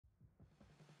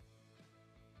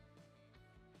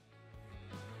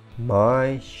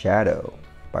My Shadow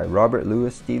by Robert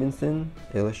Louis Stevenson,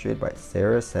 illustrated by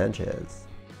Sara Sanchez.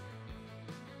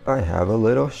 I have a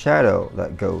little shadow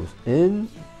that goes in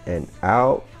and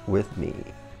out with me,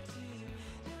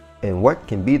 and what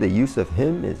can be the use of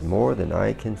him is more than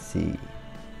I can see.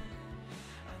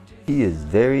 He is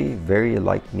very, very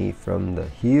like me from the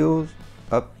heels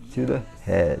up to the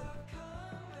head,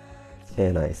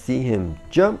 and I see him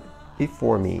jump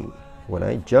before me when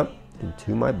I jump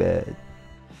into my bed.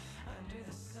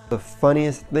 The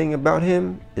funniest thing about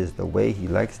him is the way he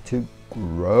likes to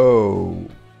grow.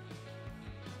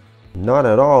 Not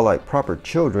at all like proper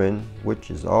children, which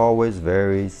is always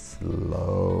very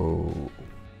slow.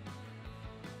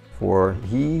 For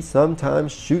he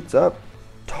sometimes shoots up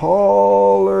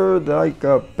taller like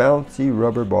a bouncy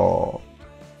rubber ball.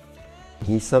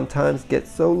 He sometimes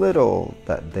gets so little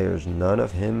that there's none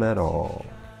of him at all.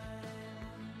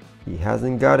 He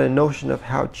hasn't got a notion of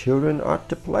how children ought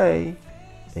to play,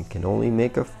 and can only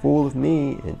make a fool of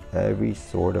me in every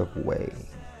sort of way.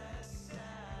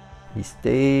 He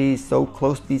stays so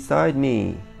close beside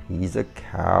me. He's a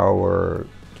coward.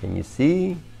 Can you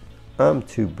see? I'm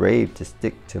too brave to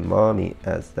stick to mommy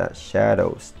as that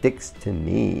shadow sticks to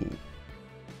me.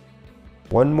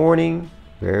 One morning,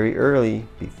 very early,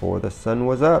 before the sun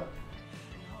was up,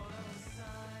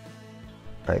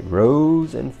 I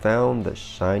rose and found the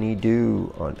shiny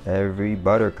dew on every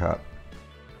buttercup.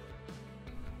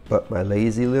 But my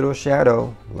lazy little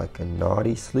shadow, like a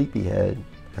naughty sleepyhead,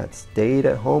 had stayed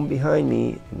at home behind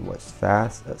me and was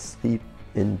fast asleep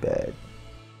in bed.